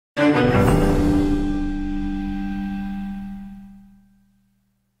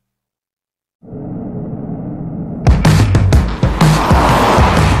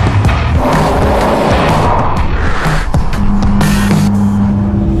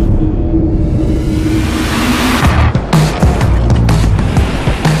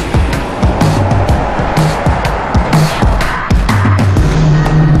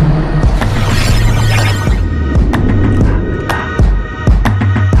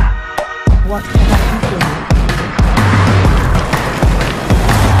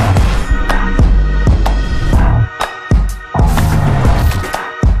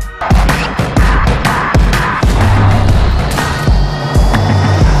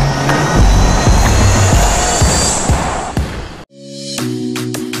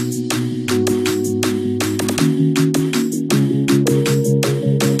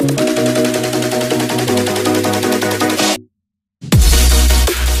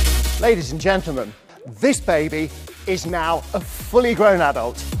Ladies and gentlemen, this baby is now a fully grown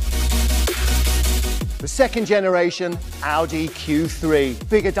adult. The second generation Audi Q3.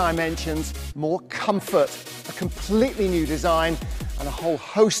 Bigger dimensions, more comfort, a completely new design, and a whole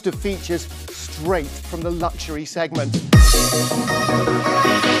host of features straight from the luxury segment.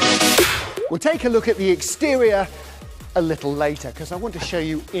 We'll take a look at the exterior a little later because I want to show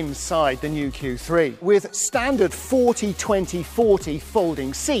you inside the new Q3. With standard 40-20-40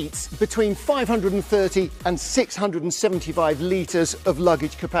 folding seats, between 530 and 675 litres of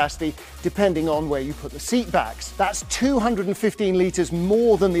luggage capacity, depending on where you put the seat backs. That's 215 litres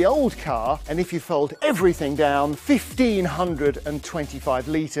more than the old car, and if you fold everything down, 1,525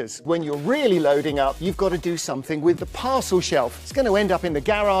 litres. When you're really loading up, you've got to do something with the parcel shelf. It's going to end up in the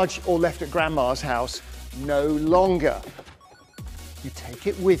garage or left at Grandma's house. No longer. You take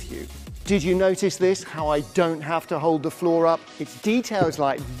it with you. Did you notice this? How I don't have to hold the floor up? It's details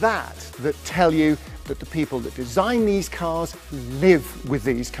like that that tell you that the people that design these cars live with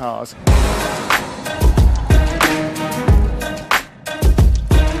these cars.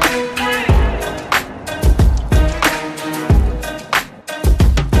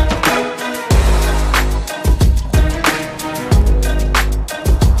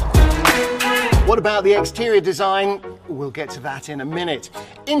 What about the exterior design? We'll get to that in a minute.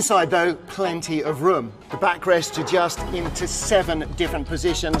 Inside though, plenty of room. The backrests adjust into 7 different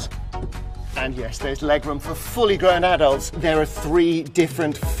positions. And yes, there's legroom for fully grown adults. There are 3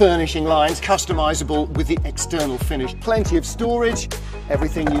 different furnishing lines, customizable with the external finish. Plenty of storage,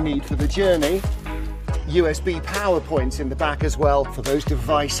 everything you need for the journey. USB power points in the back as well for those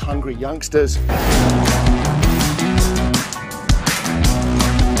device-hungry youngsters.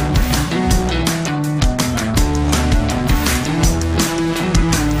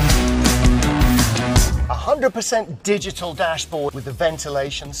 100% digital dashboard with the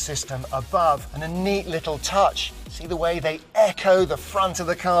ventilation system above and a neat little touch. See the way they echo the front of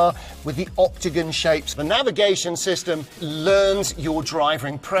the car with the octagon shapes. The navigation system learns your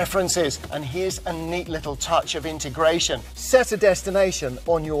driving preferences, and here's a neat little touch of integration. Set a destination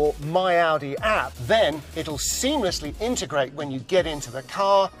on your My Audi app, then it'll seamlessly integrate when you get into the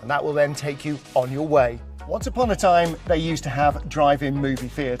car, and that will then take you on your way. Once upon a time, they used to have drive-in movie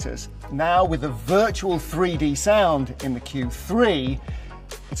theatres. Now, with a virtual 3D sound in the Q3,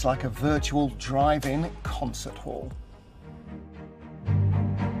 it's like a virtual drive-in concert hall.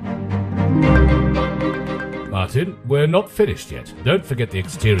 Martin, we're not finished yet. Don't forget the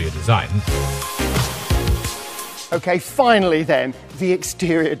exterior design. Okay, finally then, the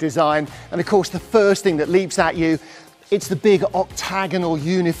exterior design. And of course, the first thing that leaps at you, it's the big octagonal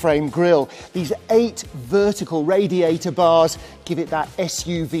uniframe grille. These 8 vertical radiator bars give it that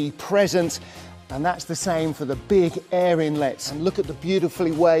SUV presence, and that's the same for the big air inlets. And look at the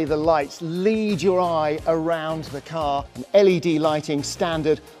beautifully way the lights lead your eye around the car. And LED lighting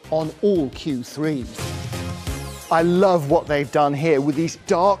standard on all Q3s. I love what they've done here with these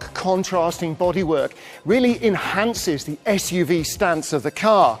dark contrasting bodywork. Really enhances the SUV stance of the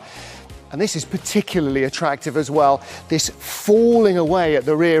car. And this is particularly attractive as well. This falling away at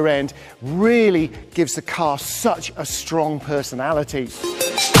the rear end really gives the car such a strong personality.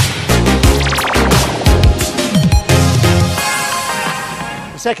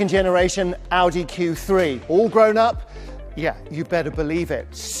 The second generation Audi Q3, all grown up? Yeah, you better believe it.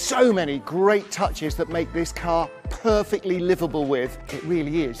 So many great touches that make this car perfectly livable with. It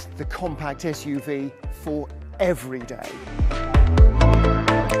really is the compact SUV for every day.